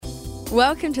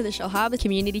Welcome to the Shellharbour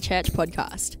Community Church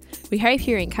podcast. We hope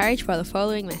you're encouraged by the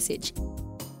following message.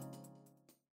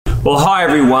 Well, hi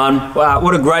everyone. Wow,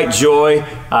 what a great joy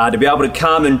to be able to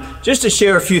come and just to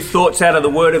share a few thoughts out of the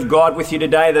Word of God with you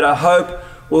today that I hope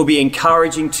will be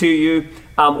encouraging to you.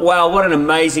 Wow, what an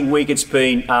amazing week it's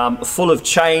been, full of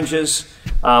changes,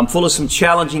 full of some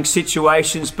challenging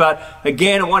situations. But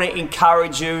again, I want to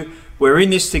encourage you. We're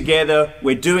in this together.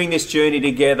 We're doing this journey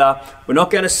together. We're not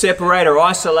going to separate or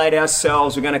isolate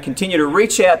ourselves. We're going to continue to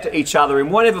reach out to each other in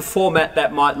whatever format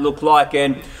that might look like.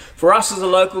 And for us as a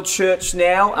local church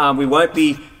now, we won't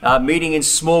be meeting in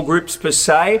small groups per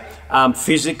se,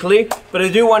 physically, but I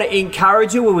do want to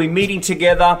encourage you. We'll be meeting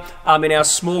together in our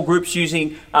small groups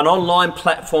using an online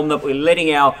platform that we're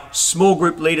letting our small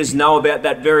group leaders know about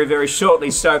that very, very shortly.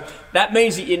 So that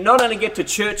means that you not only get to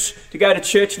go to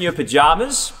church in your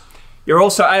pajamas, you're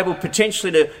also able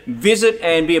potentially to visit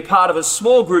and be a part of a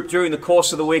small group during the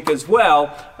course of the week as well,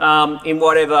 in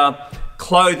whatever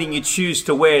clothing you choose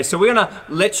to wear. So we're going to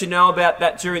let you know about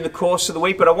that during the course of the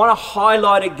week, but I want to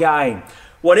highlight again,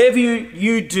 whatever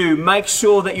you do, make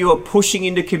sure that you are pushing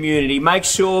into community. Make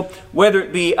sure, whether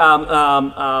it be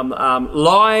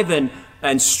live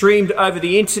and streamed over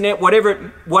the internet,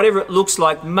 whatever it looks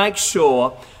like, make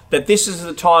sure that this is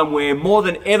the time where more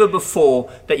than ever before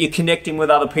that you're connecting with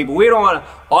other people. We don't want to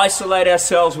isolate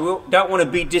ourselves. We don't want to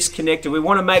be disconnected. We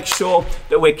want to make sure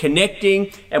that we're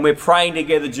connecting and we're praying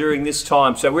together during this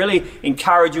time. So really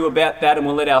encourage you about that, and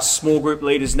we'll let our small group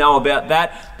leaders know about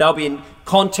that. They'll be in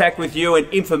contact with you, and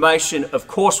information, of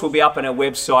course, will be up on our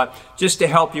website just to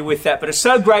help you with that. But it's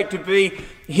so great to be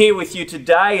here with you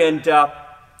today, and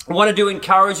I wanted to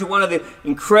encourage you. One of the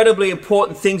incredibly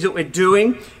important things that we're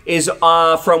doing is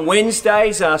from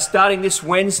Wednesdays, starting this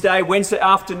Wednesday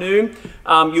afternoon,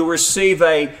 you'll receive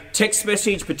a text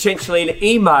message, potentially an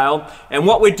email. And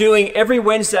what we're doing every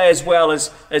Wednesday as well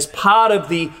as part of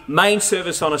the main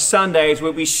service on a Sunday is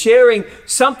we'll be sharing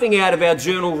something out of our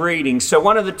journal reading. So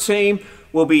one of the team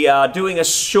will be doing a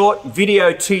short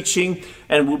video teaching,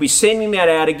 and we'll be sending that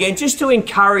out again just to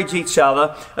encourage each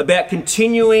other about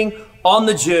continuing on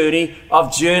the journey of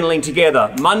journaling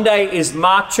together. Monday is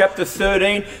Mark chapter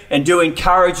 13, and do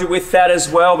encourage you with that as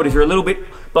well. But if you're a little bit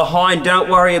behind, don't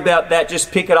worry about that.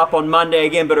 Just pick it up on Monday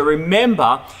again. But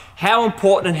remember how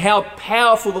important and how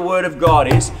powerful the Word of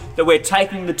God is, that we're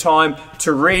taking the time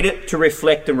to read it, to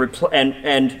reflect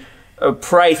and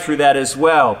pray through that as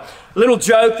well. A little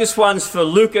joke, this one's for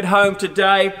Luke at home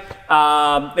today.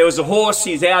 There was a horse,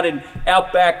 he's out in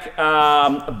Outback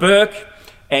Burke,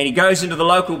 and he goes into the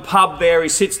local pub there. He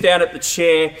sits down at the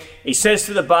chair. He says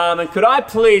to the barman, "Could I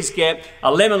please get a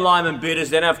lemon, lime and bitters?"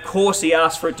 Then, of course, he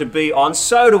asks for it to be on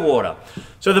soda water.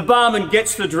 So the barman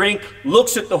gets the drink,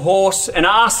 looks at the horse and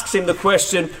asks him the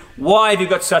question, "Why have you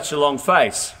got such a long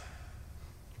face?"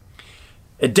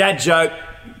 A dad joke,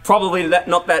 probably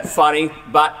not that funny,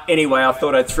 but anyway, I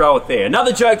thought I'd throw it there.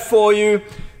 Another joke for you.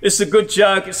 This is a good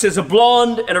joke. It says, a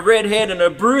blonde and a redhead and a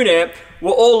brunette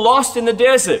were all lost in the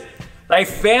desert. They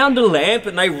found a lamp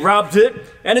and they rubbed it,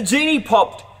 and a genie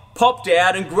popped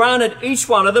out and granted each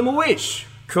one of them a wish.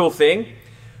 Cool thing.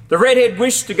 The redhead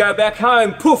wished to go back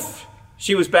home. Poof,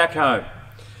 she was back home.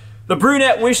 The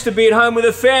brunette wished to be at home with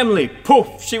her family.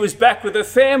 Poof, she was back with her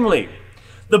family.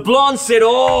 The blonde said,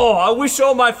 "Oh, I wish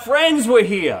all my friends were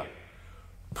here."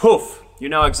 Poof, you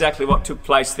know exactly what took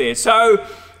place there. So,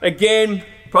 again,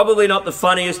 probably not the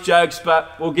funniest jokes,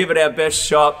 but we'll give it our best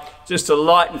shot just to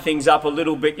lighten things up a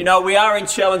little bit. You know, we are in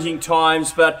challenging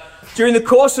times, but during the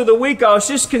course of the week, I was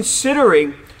just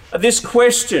considering this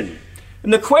question.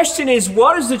 And the question is,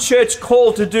 what is the church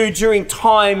called to do during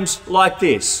times like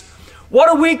this? What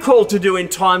are we called to do in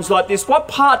times like this? What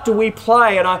part do we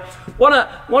play? And I want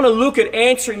to look at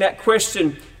answering that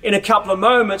question in a couple of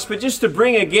moments, but just to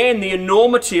bring again the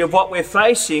enormity of what we're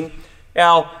facing.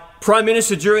 Our Prime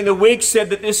Minister during the week said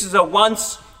that this is a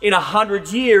once in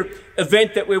 100-year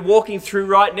event that we're walking through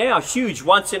right now. Huge,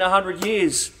 once in 100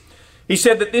 years. He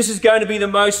said that this is going to be the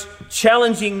most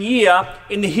challenging year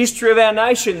in the history of our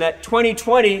nation, that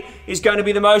 2020 is going to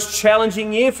be the most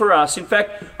challenging year for us. In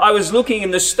fact, I was looking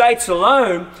in the States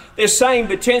alone, they're saying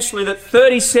potentially that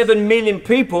 37 million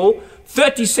people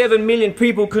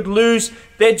could lose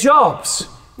their jobs.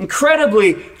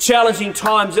 Incredibly challenging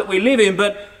times that we live in.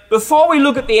 But before we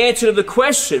look at the answer to the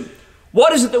question,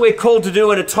 what is it that we're called to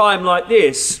do in a time like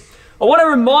this? I want to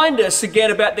remind us again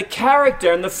about the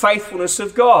character and the faithfulness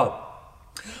of God.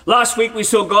 Last week we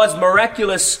saw God's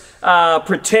miraculous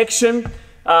protection.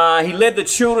 He led the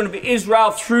children of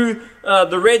Israel through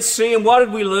the Red Sea. And what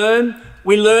did we learn?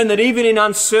 We learned that even in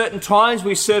uncertain times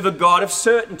we serve a God of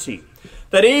certainty.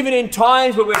 that even in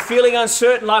times where we're feeling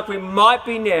uncertain like we might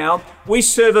be now, we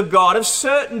serve a God of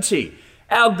certainty.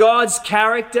 Our God's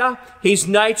character, His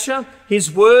nature,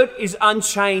 His word is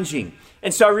unchanging.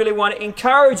 And so I really want to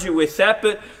encourage you with that.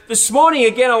 But this morning,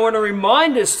 again, I want to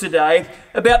remind us today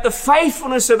about the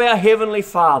faithfulness of our Heavenly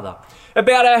Father,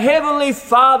 about our Heavenly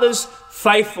Father's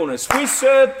faithfulness. We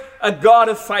serve a God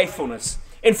of faithfulness.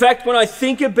 In fact, when I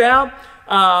think about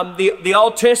the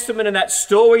Old Testament and that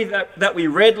story that we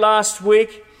read last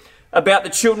week about the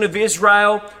children of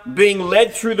Israel being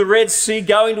led through the Red Sea,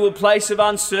 going to a place of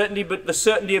uncertainty, but the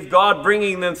certainty of God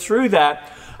bringing them through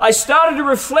that, I started to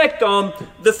reflect on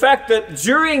the fact that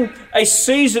during a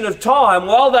season of time,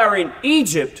 while they were in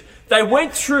Egypt, they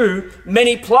went through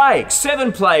many plagues,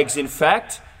 7 plagues in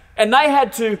fact, and they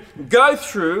had to go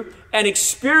through and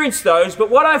experience those. But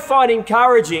what I find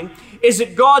encouraging is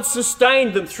that God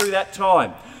sustained them through that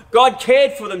time. God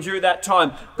cared for them during that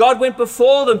time. God went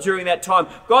before them during that time.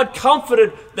 God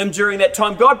comforted them during that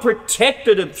time. God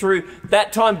protected them through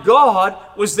that time. God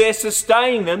was there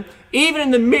sustaining them, even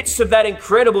in the midst of that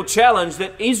incredible challenge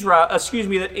that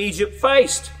Egypt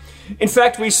faced. In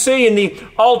fact, we see in the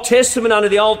Old Testament, under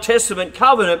the Old Testament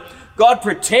covenant, God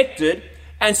protected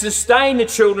and sustained the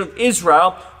children of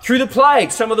Israel through the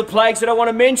plagues. Some of the plagues that I want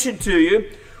to mention to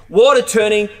you: water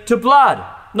turning to blood,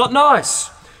 not nice;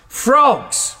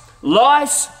 frogs,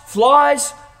 lice,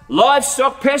 flies,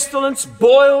 livestock pestilence,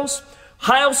 boils,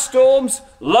 hailstorms,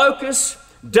 locusts,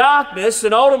 darkness,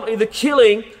 and ultimately the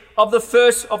killing of the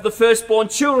firstborn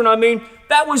children. I mean,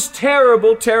 that was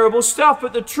terrible, terrible stuff.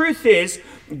 But the truth is,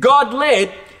 God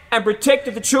led and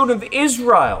protected the children of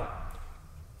Israel.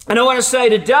 And I want to say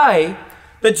today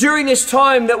that during this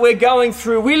time that we're going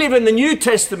through, we live in the New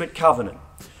Testament covenant.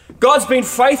 God's been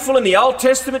faithful in the Old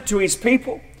Testament to His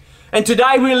people. And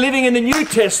today we're living in the New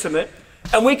Testament,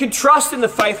 and we can trust in the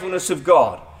faithfulness of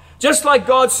God. Just like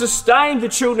God sustained the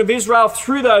children of Israel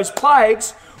through those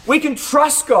plagues, we can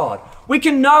trust God. We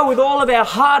can know with all of our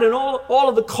heart and all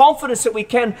of the confidence that we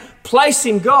can place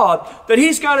in God that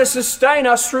He's going to sustain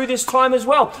us through this time as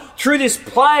well, through this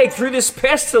plague, through this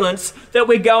pestilence that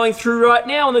we're going through right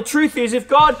now. And the truth is, if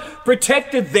God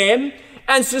protected them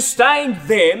and sustained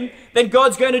them, then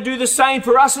God's going to do the same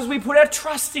for us as we put our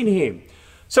trust in Him.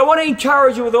 So I want to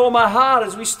encourage you with all my heart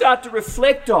as we start to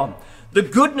reflect on the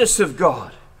goodness of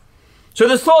God. So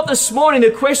the thought this morning,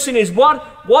 the question is,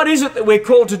 what is it that we're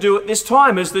called to do at this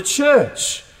time as the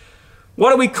church?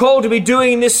 What are we called to be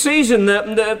doing in this season,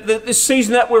 this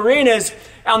season that we're in, as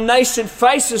our nation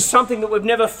faces something that we've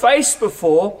never faced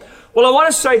before? Well, I want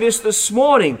to say this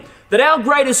morning, that our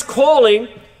greatest calling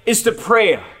is to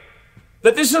prayer.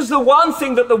 That this is the one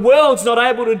thing that the world's not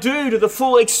able to do to the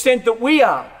full extent that we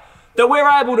are. That we're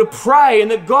able to pray,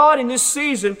 and that God in this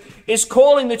season is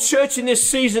calling the church in this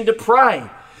season to pray.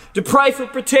 To pray for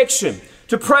protection,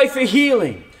 to pray for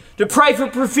healing, to pray for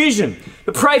provision,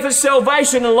 to pray for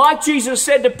salvation. And like Jesus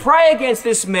said, to pray against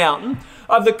this mountain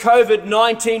of the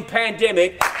COVID-19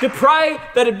 pandemic, to pray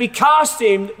that it be cast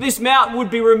in, this mountain would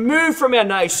be removed from our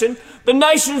nation, the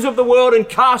nations of the world, and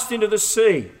cast into the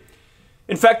sea.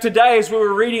 In fact, today as we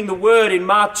were reading the word in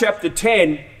Mark chapter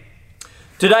 10,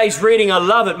 today's reading, I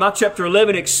love it, Mark chapter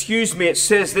 11, it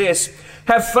says this: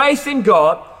 "Have faith in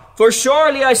God, for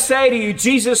surely I say to you,"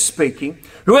 Jesus speaking,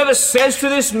 "whoever says to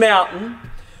this mountain,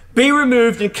 be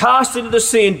removed and cast into the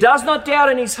sea, and does not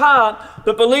doubt in his heart,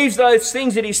 but believes those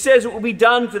things that he says, it will be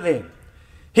done for them.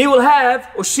 He will have,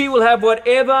 or she will have,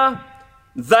 whatever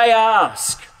they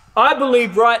ask." I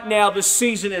believe right now the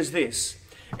season is this.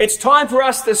 It's time for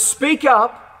us to speak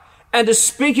up and to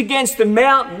speak against the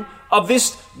mountain of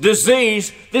this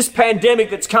disease, this pandemic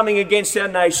that's coming against our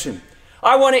nation.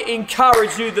 I want to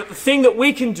encourage you that the thing that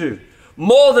we can do,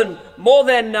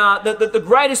 the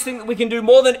greatest thing that we can do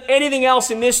more than anything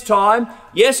else in this time,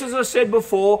 yes, as I said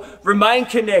before, remain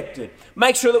connected.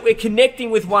 Make sure that we're connecting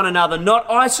with one another, not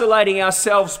isolating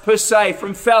ourselves per se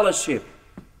from fellowship.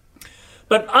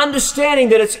 But understanding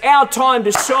that it's our time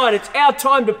to shine, it's our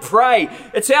time to pray,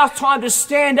 it's our time to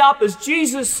stand up. As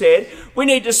Jesus said, we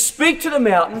need to speak to the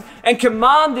mountain and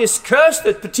command this curse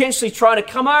that's potentially trying to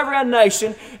come over our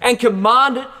nation, and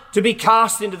command it to be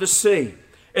cast into the sea.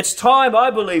 It's time, I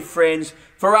believe, friends,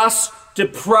 for us to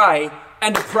pray,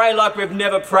 and to pray like we've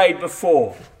never prayed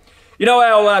before. You know,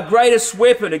 our greatest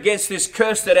weapon against this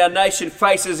curse that our nation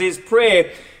faces is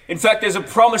prayer. In fact, there's a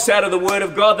promise out of the Word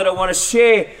of God that I want to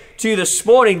share to you this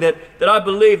morning that I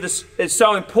believe this is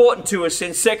so important to us.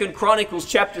 In 2 Chronicles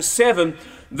chapter 7,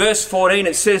 verse 14,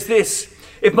 it says this: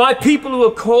 "If my people who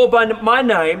are called by my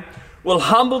name will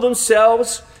humble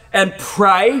themselves and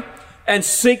pray and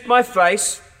seek my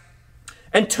face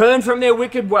and turn from their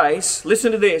wicked ways,"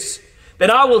 listen to this, then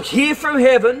I will hear from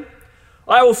heaven,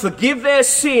 I will forgive their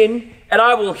sin, and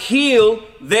I will heal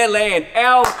their land.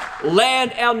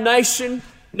 Our nation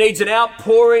needs an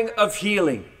outpouring of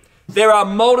healing. There are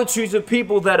multitudes of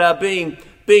people that are being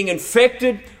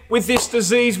infected with this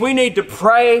disease. We need to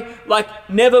pray like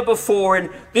never before. And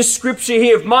this scripture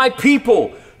here, if my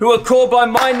people who are called by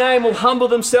my name will humble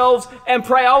themselves and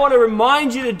pray. I want to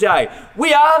remind you today,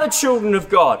 we are the children of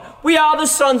God. We are the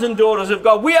sons and daughters of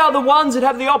God. We are the ones that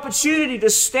have the opportunity to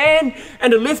stand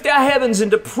and to lift our heavens and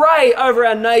to pray over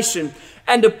our nation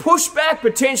and to push back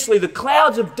potentially the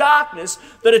clouds of darkness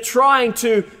that are trying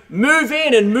to move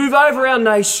in and move over our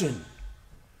nation.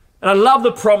 And I love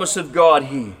the promise of God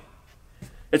here.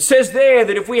 It says there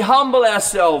that if we humble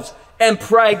ourselves and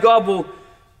pray, God will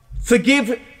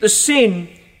forgive the sin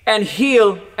and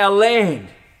heal our land.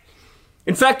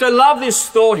 In fact, I love this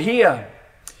thought here.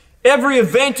 Every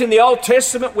event in the Old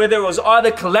Testament where there was either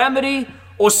calamity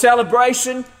or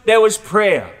celebration, there was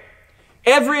prayer.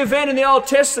 Every event in the Old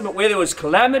Testament where there was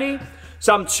calamity,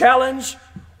 some challenge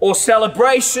or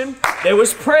celebration, there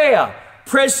was prayer.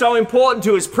 Prayer is so important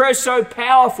to us. Prayer is so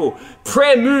powerful.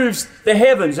 Prayer moves the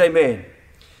heavens. Amen.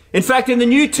 In fact, in the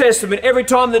New Testament, every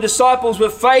time the disciples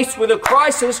were faced with a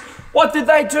crisis, what did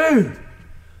they do?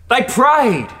 They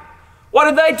prayed. What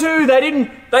did they do? They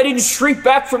didn't shrink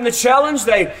back from the challenge.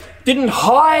 They didn't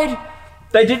hide.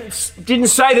 They didn't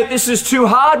say that this is too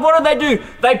hard. What did they do?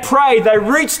 They prayed. They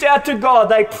reached out to God.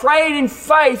 They prayed in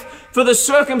faith for the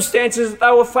circumstances that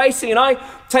they were facing. And I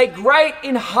take great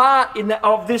heart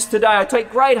of this today. I take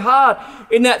great heart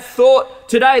in that thought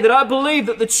today that I believe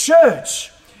that the church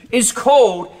is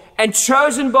called and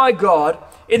chosen by God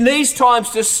in these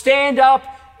times to stand up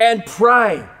and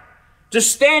pray, to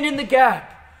stand in the gap,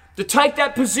 to take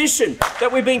that position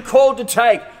that we've been called to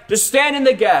take, to stand in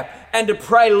the gap and to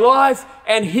pray life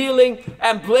and healing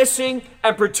and blessing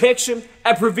and protection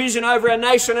and provision over our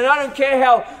nation. And I don't care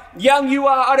how young you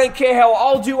are, I don't care how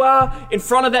old you are in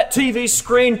front of that TV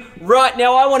screen right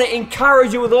now, I want to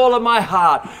encourage you with all of my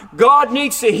heart. God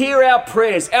needs to hear our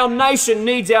prayers. Our nation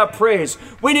needs our prayers.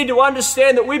 We need to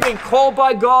understand that we've been called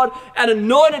by God and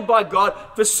anointed by God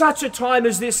for such a time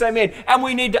as this, amen. And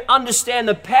we need to understand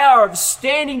the power of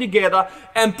standing together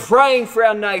and praying for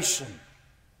our nation.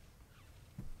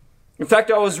 In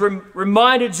fact, I was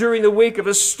reminded during the week of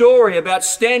a story about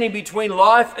standing between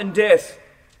life and death.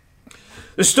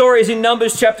 The story is in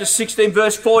Numbers chapter 16,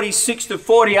 verse 46 to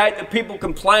 48. The people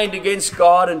complained against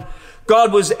God and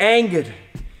God was angered.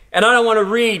 And I don't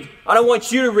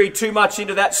want you to read too much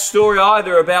into that story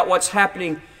either about what's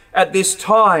happening at this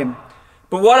time.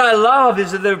 But what I love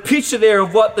is that there's a picture there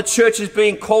of what the church is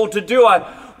being called to do.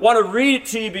 I want to read it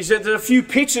to you because there's a few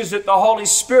pictures that the Holy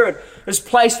Spirit has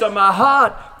placed on my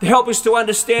heart to help us to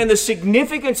understand the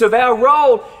significance of our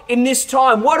role in this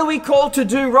time. What are we called to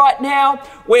do right now?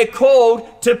 We're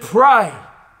called to pray.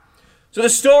 So the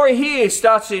story here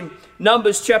starts in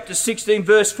Numbers chapter 16,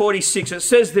 verse 46. It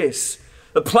says this: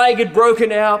 the plague had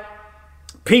broken out,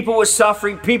 people were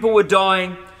suffering, people were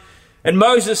dying. And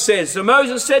Moses said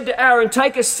to Aaron,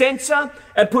 take a censer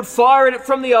and put fire in it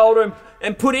from the altar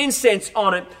and put incense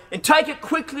on it, and take it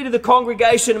quickly to the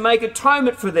congregation and make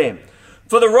atonement for them.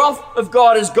 For the wrath of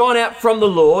God has gone out from the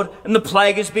Lord, and the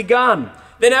plague has begun.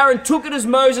 Then Aaron took it as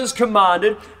Moses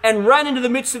commanded and ran into the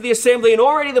midst of the assembly, and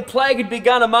already the plague had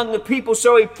begun among the people.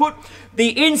 So he put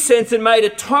the incense and made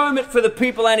atonement for the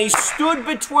people, and he stood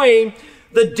between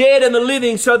the dead and the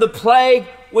living, so the plague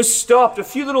was stopped. A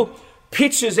few little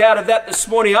pictures out of that this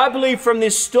morning. I believe from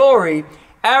this story,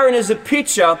 Aaron is a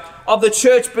picture of the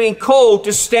church being called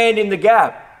to stand in the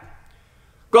gap.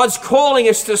 God's calling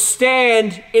us to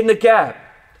stand in the gap.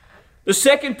 The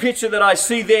second picture that I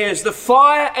see there is the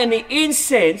fire and the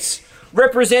incense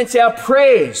represents our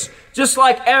prayers. Just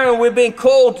like Aaron, we're being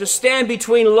called to stand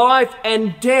between life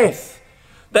and death.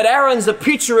 That Aaron's a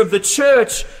picture of the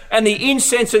church, and the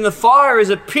incense and the fire is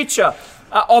a picture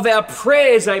of our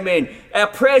prayers, amen. Our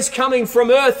prayers coming from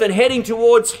earth and heading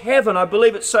towards heaven. I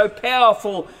believe it's so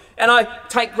powerful. And I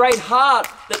take great heart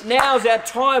that now's our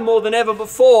time more than ever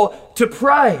before to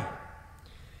pray.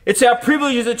 It's our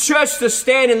privilege as a church to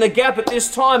stand in the gap at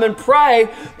this time and pray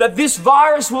that this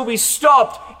virus will be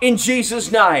stopped in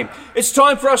Jesus' name. It's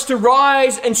time for us to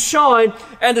rise and shine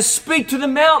and to speak to the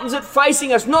mountains that are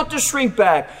facing us, not to shrink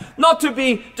back, not to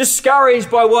be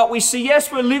discouraged by what we see.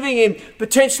 Yes, we're living in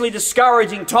potentially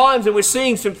discouraging times and we're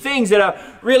seeing some things that are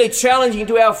really challenging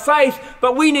to our faith,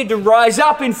 but we need to rise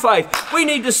up in faith. We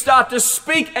need to start to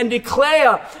speak and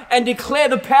declare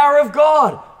the power of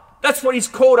God. That's what He's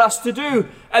called us to do.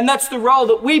 And that's the role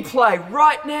that we play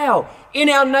right now in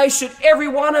our nation, every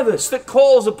one of us that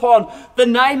calls upon the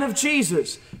name of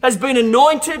Jesus. has been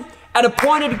anointed and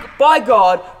appointed by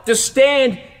God to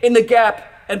stand in the gap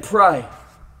and pray.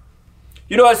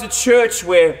 You know, as a church,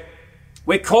 we're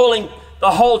calling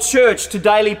the whole church to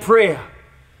daily prayer.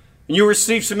 And you'll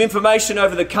receive some information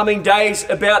over the coming days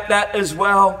about that as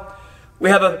well. We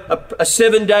have a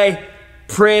 7-day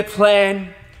prayer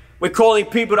plan. We're calling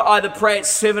people to either pray at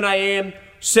 7 a.m.,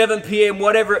 7 p.m.,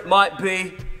 whatever it might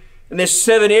be. And there's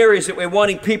 7 areas that we're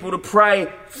wanting people to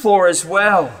pray for as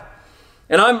well.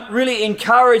 And I'm really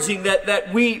encouraging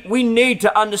that we need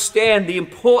to understand the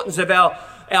importance of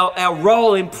our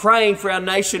role in praying for our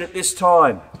nation at this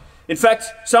time. In fact,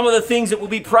 some of the things that we'll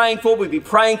be praying for, we'll be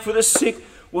praying for the sick,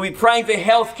 we'll be praying for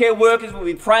healthcare workers, we'll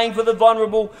be praying for the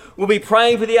vulnerable, we'll be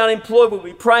praying for the unemployed, we'll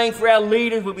be praying for our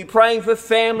leaders, we'll be praying for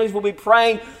families, we'll be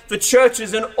praying for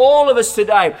churches, and all of us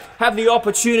today have the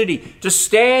opportunity to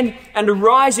stand and to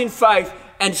rise in faith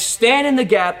and stand in the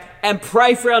gap and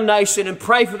pray for our nation and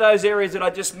pray for those areas that I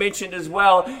just mentioned as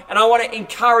well. And I want to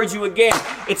encourage you again,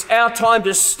 it's our time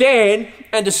to stand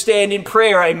and to stand in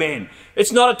prayer, amen.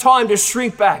 It's not a time to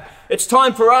shrink back. It's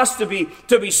time for us to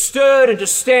be stirred and to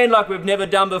stand like we've never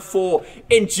done before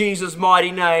in Jesus'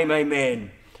 mighty name,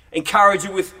 amen. Encourage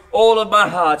you with all of my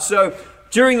heart. So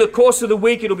during the course of the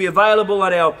week, it'll be available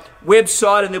on our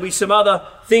website, and there'll be some other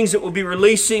things that we'll be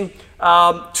releasing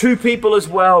to people as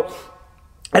well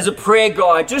as a prayer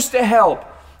guide, just to help.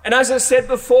 And as I said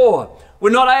before,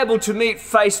 we're not able to meet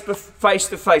face to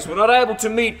face. We're not able to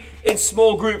meet in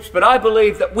small groups, but I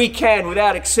believe that we can,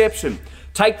 without exception,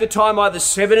 take the time either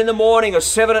 7 in the morning or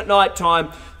 7 at night time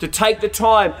to take the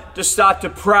time to start to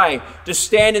pray, to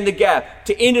stand in the gap,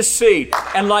 to intercede.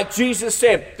 And like Jesus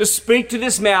said, to speak to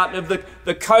this mountain of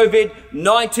the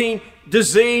COVID-19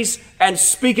 disease and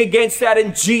speak against that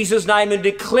in Jesus' name and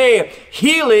declare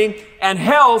healing and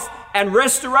health and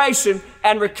restoration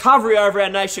and recovery over our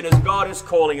nation as God is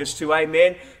calling us to,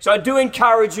 amen. So I do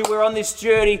encourage you, we're on this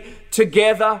journey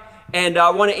together, and I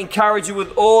want to encourage you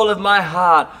with all of my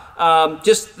heart,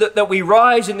 just that we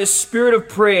rise in this spirit of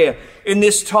prayer in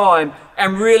this time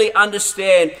and really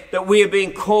understand that we are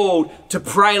being called to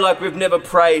pray like we've never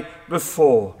prayed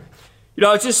before. You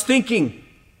know, I was just thinking,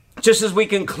 just as we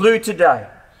conclude today,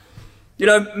 you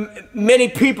know, many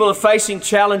people are facing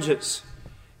challenges.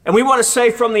 And we want to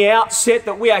say from the outset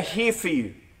that we are here for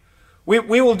you. We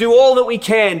will do all that we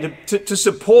can to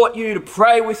support you, to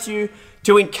pray with you,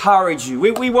 to encourage you.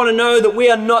 We want to know that we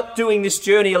are not doing this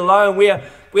journey alone. We are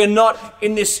not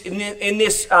in this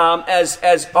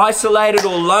as isolated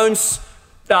or lone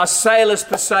sailors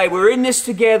per se. We're in this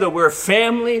together. We're a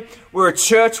family, we're a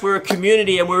church, we're a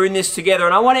community, and we're in this together.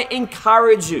 And I want to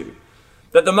encourage you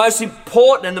that the most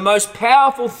important and the most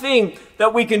powerful thing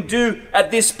that we can do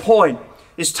at this point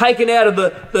is taken out of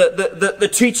the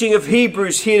teaching of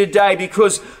Hebrews here today,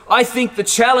 because I think the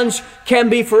challenge can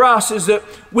be for us is that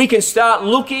we can start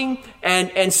looking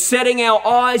and setting our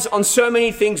eyes on so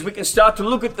many things. We can start to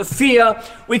look at the fear.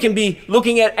 We can be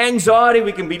looking at anxiety.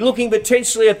 We can be looking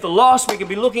potentially at the loss. We can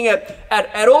be looking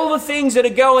at all the things that are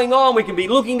going on. We can be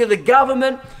looking to the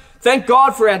government. Thank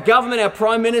God for our government, our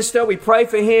Prime Minister. We pray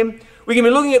for him. We can be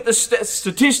looking at the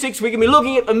statistics. We can be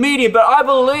looking at the media. But I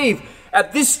believe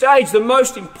at this stage, the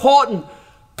most important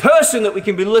person that we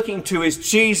can be looking to is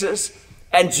Jesus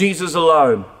and Jesus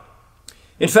alone.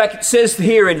 In fact, it says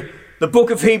here in the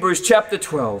book of Hebrews chapter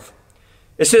 12,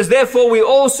 it says, "Therefore we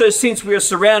also, since we are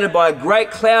surrounded by a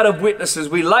great cloud of witnesses,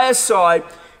 we lay aside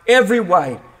every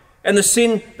weight and the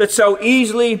sin that so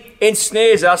easily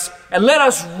ensnares us, and let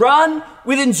us run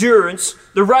with endurance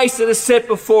the race that is set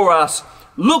before us,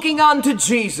 looking unto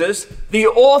Jesus, the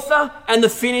author and the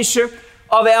finisher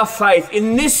of our faith."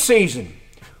 In this season,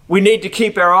 we need to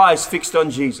keep our eyes fixed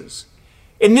on Jesus.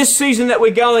 In this season that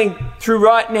we're going through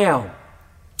right now,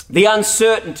 the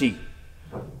uncertainty,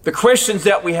 the questions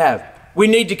that we have, we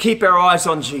need to keep our eyes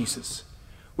on Jesus.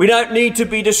 We don't need to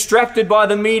be distracted by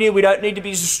the media. We don't need to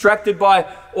be distracted by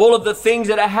all of the things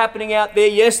that are happening out there.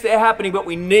 Yes, they're happening, but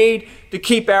we need to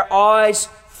keep our eyes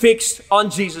fixed on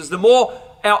Jesus. The more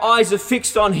our eyes are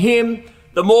fixed on him,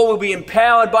 the more we'll be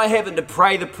empowered by heaven to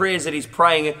pray the prayers that he's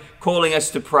praying, calling us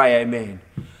to pray. Amen.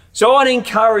 So I want to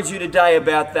encourage you today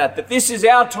about that this is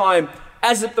our time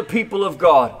as the people of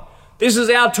God. This is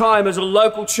our time as a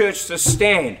local church to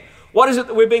stand. What is it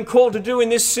that we've been called to do in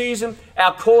this season?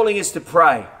 Our calling is to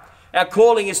pray. Our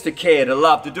calling is to care, to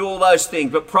love, to do all those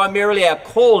things. But primarily our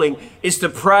calling is to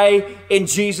pray in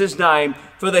Jesus' name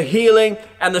for the healing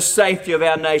and the safety of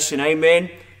our nation. Amen.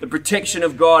 The protection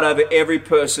of God over every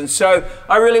person. So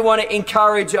I really want to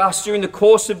encourage us during the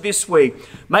course of this week.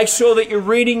 Make sure that you're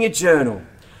reading your journal.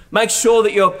 Make sure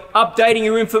that you're updating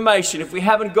your information. If we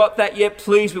haven't got that yet,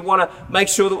 please, we want to make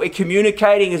sure that we're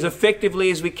communicating as effectively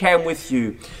as we can with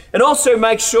you. And also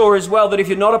make sure as well that if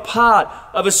you're not a part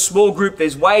of a small group,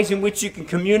 there's ways in which you can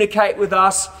communicate with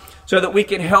us so that we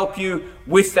can help you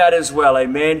with that as well.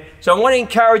 Amen. So I want to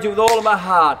encourage you with all of my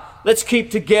heart. Let's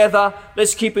keep together.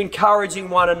 Let's keep encouraging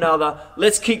one another.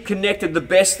 Let's keep connected the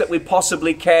best that we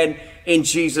possibly can in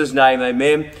Jesus' name.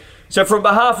 Amen. So from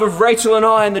behalf of Rachel and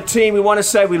I and the team, we want to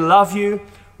say we love you.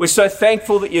 We're so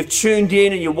thankful that you've tuned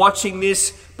in and you're watching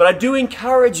this. But I do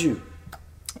encourage you,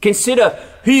 consider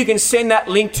who you can send that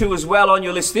link to as well on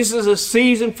your list. This is a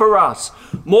season for us,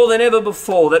 more than ever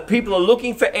before, that people are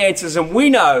looking for answers. And we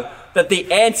know that the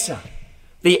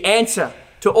answer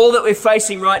to all that we're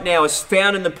facing right now is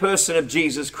found in the person of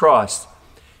Jesus Christ.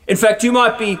 In fact, you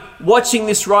might be watching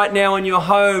this right now in your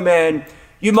home and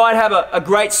you might have a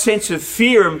great sense of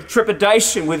fear and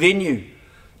trepidation within you.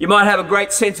 You might have a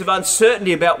great sense of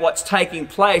uncertainty about what's taking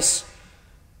place.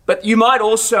 But you might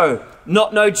also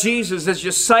not know Jesus as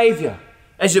your Savior,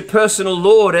 as your personal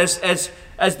Lord, as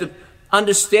the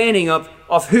understanding of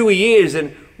who He is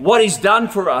and what He's done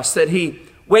for us, that He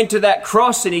went to that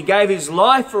cross and He gave His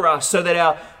life for us so that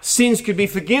our sins could be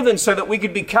forgiven, so that we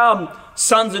could become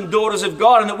sons and daughters of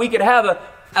God, and that we could have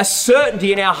a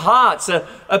certainty in our hearts,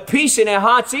 a peace in our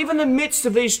hearts, even in the midst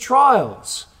of these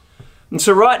trials. And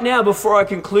so right now, before I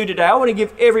conclude today, I want to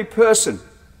give every person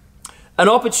an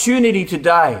opportunity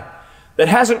today that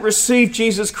hasn't received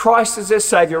Jesus Christ as their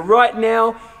Savior. Right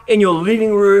now, in your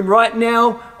living room, right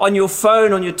now, on your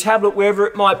phone, on your tablet, wherever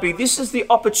it might be, this is the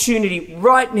opportunity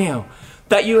right now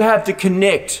that you have to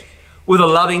connect with a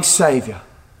loving Savior,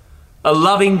 a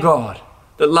loving God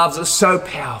that loves us so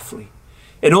powerfully.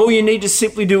 And all you need to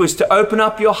simply do is to open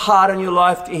up your heart and your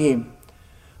life to Him.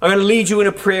 I'm going to lead you in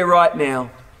a prayer right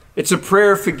now. It's a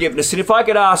prayer of forgiveness. And if I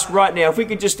could ask right now, if we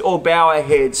could just all bow our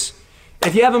heads.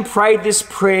 If you haven't prayed this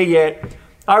prayer yet,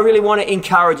 I really want to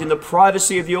encourage in the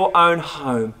privacy of your own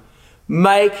home,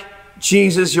 make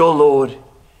Jesus your Lord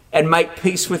and make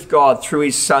peace with God through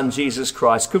His Son, Jesus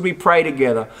Christ. Could we pray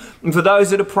together? And for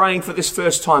those that are praying for this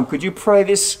first time, could you pray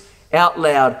this out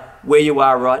loud where you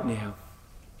are right now?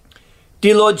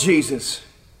 Dear Lord Jesus,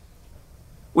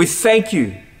 we thank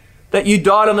you that you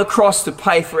died on the cross to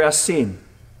pay for our sin.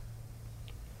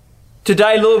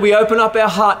 Today, Lord, we open up our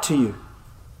heart to you.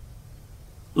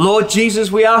 Lord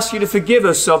Jesus, we ask you to forgive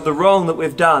us of the wrong that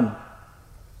we've done.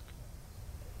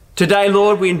 Today,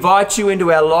 Lord, we invite you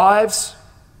into our lives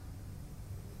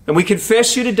and we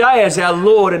confess you today as our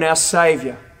Lord and our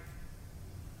Savior.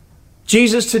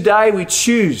 Jesus, today we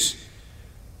choose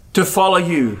to follow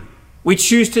you. We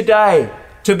choose today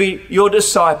to be your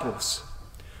disciples.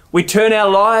 We turn our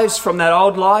lives from that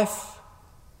old life,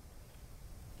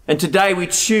 and today we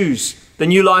choose the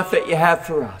new life that you have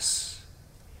for us.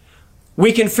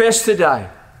 We confess today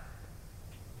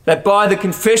that by the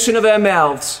confession of our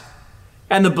mouths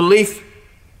and the belief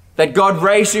that God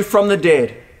raised you from the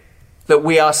dead, that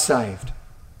we are saved.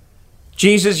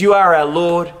 Jesus, you are our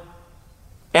Lord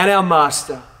and our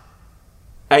Master.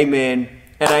 Amen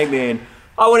and amen.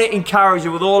 I want to encourage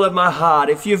you with all of my heart.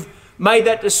 If you've made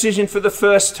that decision for the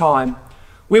first time,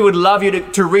 we would love you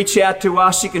to reach out to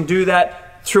us. You can do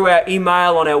that through our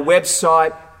email on our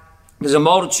website. There's a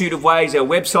multitude of ways. Our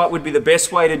website would be the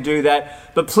best way to do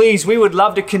that. But please, we would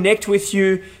love to connect with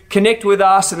you, connect with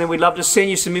us, and then we'd love to send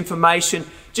you some information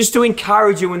just to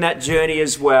encourage you in that journey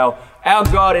as well. Our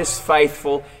God is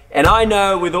faithful, and I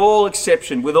know with all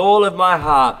exception, with all of my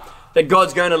heart, that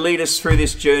God's going to lead us through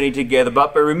this journey together.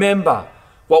 But remember,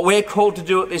 what we're called to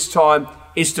do at this time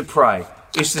is to pray,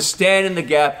 is to stand in the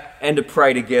gap and to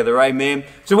pray together. Amen.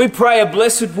 So we pray a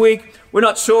blessed week. We're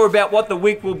not sure about what the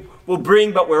week will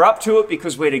bring, but we're up to it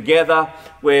because we're together.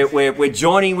 We're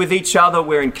joining with each other.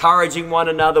 We're encouraging one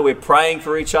another. We're praying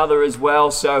for each other as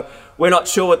well. So we're not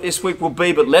sure what this week will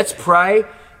be, but let's pray.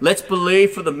 Let's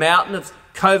believe for the mountain of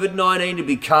COVID-19 to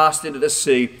be cast into the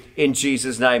sea in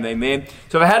Jesus' name. Amen.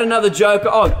 So if I had another joke,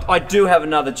 I do have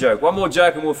another joke. One more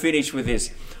joke and we'll finish with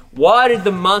this. Why did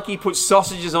the monkey put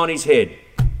sausages on his head?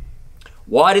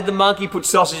 Why did the monkey put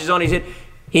sausages on his head?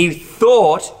 He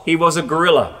thought he was a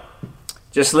gorilla.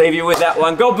 Just leave you with that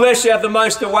one. God bless you. Have the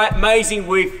most amazing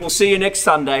week. We'll see you next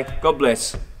Sunday. God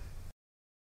bless.